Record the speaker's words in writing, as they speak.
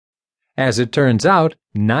As it turns out,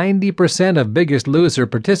 90% of Biggest Loser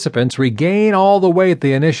participants regain all the weight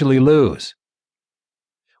they initially lose.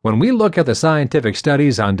 When we look at the scientific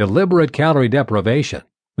studies on deliberate calorie deprivation,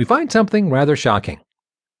 we find something rather shocking.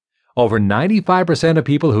 Over 95% of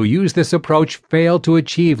people who use this approach fail to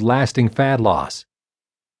achieve lasting fat loss.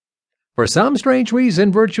 For some strange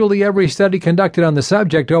reason, virtually every study conducted on the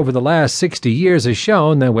subject over the last 60 years has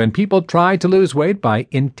shown that when people try to lose weight by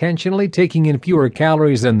intentionally taking in fewer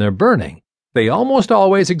calories than they're burning, they almost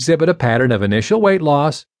always exhibit a pattern of initial weight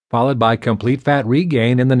loss, followed by complete fat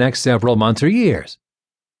regain in the next several months or years.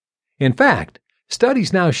 In fact,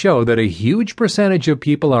 studies now show that a huge percentage of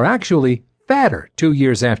people are actually fatter 2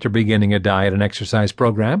 years after beginning a diet and exercise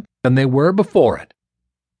program than they were before it.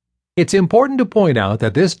 It's important to point out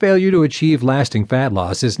that this failure to achieve lasting fat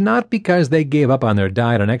loss is not because they gave up on their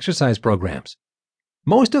diet and exercise programs.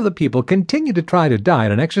 Most of the people continue to try to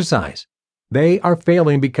diet and exercise. They are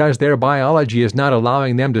failing because their biology is not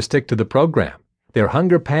allowing them to stick to the program. Their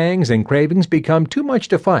hunger pangs and cravings become too much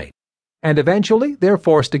to fight, and eventually they're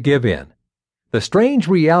forced to give in. The strange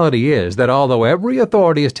reality is that although every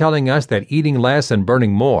authority is telling us that eating less and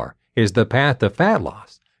burning more is the path to fat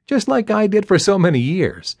loss, just like I did for so many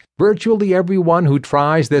years, virtually everyone who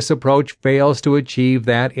tries this approach fails to achieve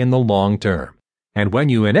that in the long term. And when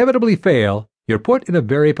you inevitably fail, you're put in a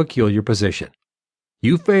very peculiar position.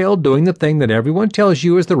 You failed doing the thing that everyone tells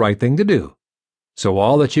you is the right thing to do. So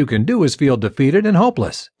all that you can do is feel defeated and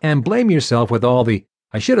hopeless, and blame yourself with all the,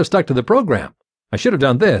 "I should have stuck to the program. I should have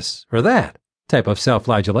done this or that," type of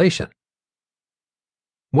self-flagellation.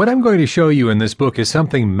 What I'm going to show you in this book is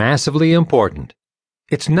something massively important.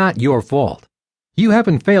 It's not your fault. You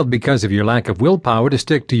haven't failed because of your lack of willpower to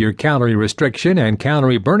stick to your calorie restriction and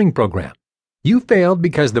calorie burning program. You failed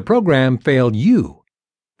because the program failed you.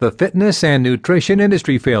 The fitness and nutrition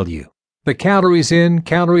industry failed you. The calories in,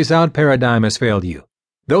 calories out paradigm has failed you.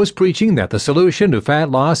 Those preaching that the solution to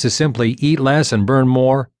fat loss is simply eat less and burn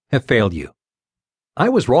more have failed you. I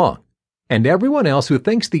was wrong. And everyone else who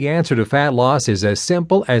thinks the answer to fat loss is as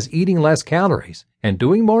simple as eating less calories and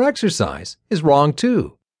doing more exercise is wrong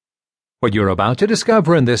too. What you're about to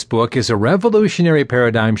discover in this book is a revolutionary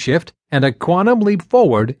paradigm shift and a quantum leap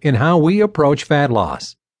forward in how we approach fat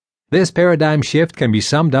loss. This paradigm shift can be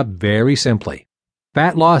summed up very simply.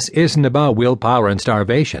 Fat loss isn't about willpower and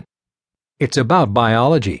starvation. It's about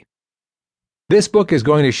biology. This book is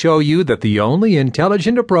going to show you that the only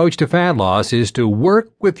intelligent approach to fat loss is to work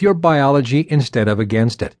with your biology instead of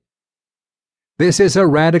against it. This is a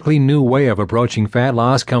radically new way of approaching fat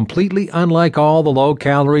loss, completely unlike all the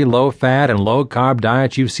low-calorie, low-fat, and low-carb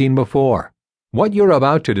diets you've seen before. What you're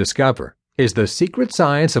about to discover is the secret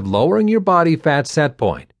science of lowering your body fat set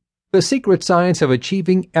point, the secret science of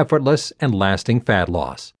achieving effortless and lasting fat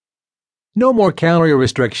loss. No more calorie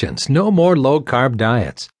restrictions, no more low-carb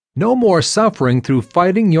diets. No more suffering through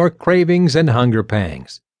fighting your cravings and hunger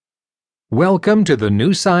pangs. Welcome to the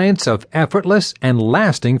new science of effortless and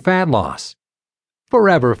lasting fat loss.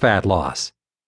 Forever fat loss.